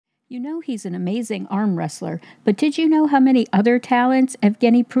You know he's an amazing arm wrestler, but did you know how many other talents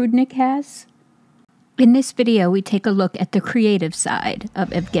Evgeny Prudnik has? In this video, we take a look at the creative side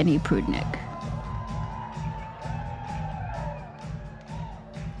of Evgeny Prudnik.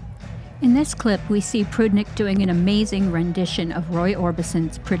 In this clip, we see Prudnik doing an amazing rendition of Roy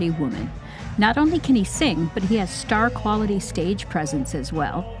Orbison's Pretty Woman. Not only can he sing, but he has star-quality stage presence as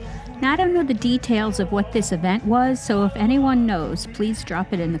well. Now, I don't know the details of what this event was, so if anyone knows, please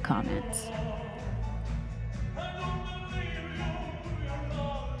drop it in the comments.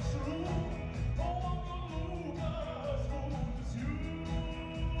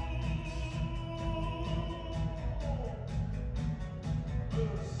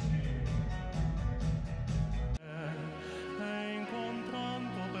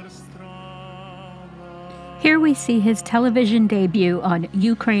 Here we see his television debut on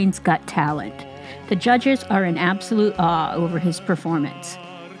Ukraine's Got Talent. The judges are in absolute awe over his performance.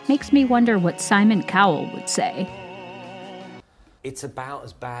 Makes me wonder what Simon Cowell would say. It's about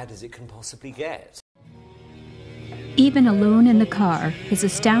as bad as it can possibly get. Even alone in the car, his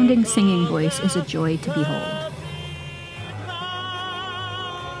astounding singing voice is a joy to behold.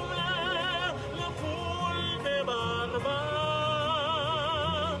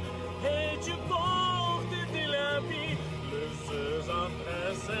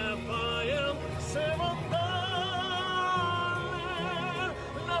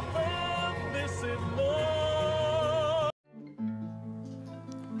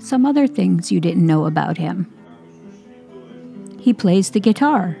 Some other things you didn't know about him. He plays the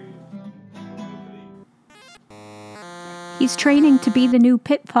guitar. He's training to be the new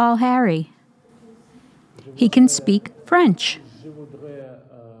Pitfall Harry. He can speak French.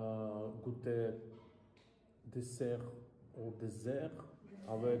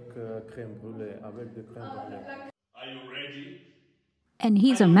 Are you ready? And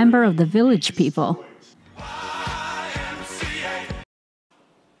he's a member of the Village People.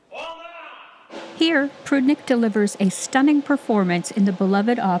 Here, Prudnik delivers a stunning performance in the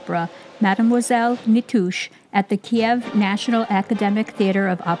beloved opera Mademoiselle Nitouche at the Kiev National Academic Theatre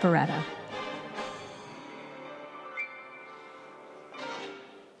of Operetta.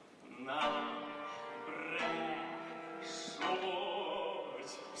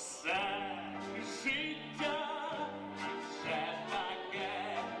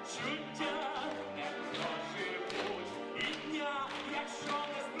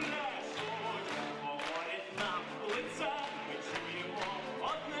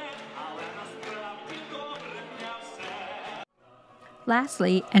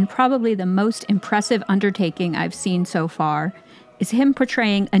 Lastly, and probably the most impressive undertaking I've seen so far, is him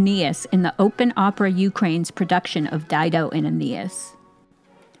portraying Aeneas in the Open Opera Ukraine's production of Dido and Aeneas.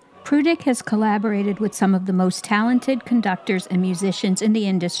 Prudnik has collaborated with some of the most talented conductors and musicians in the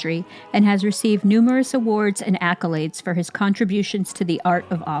industry and has received numerous awards and accolades for his contributions to the art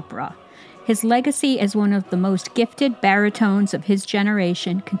of opera. His legacy as one of the most gifted baritones of his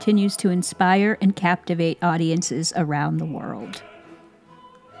generation continues to inspire and captivate audiences around the world.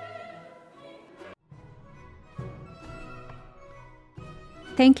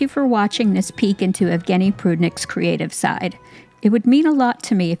 Thank you for watching this peek into Evgeny Prudnik's creative side. It would mean a lot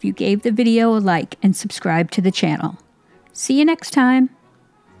to me if you gave the video a like and subscribed to the channel. See you next time!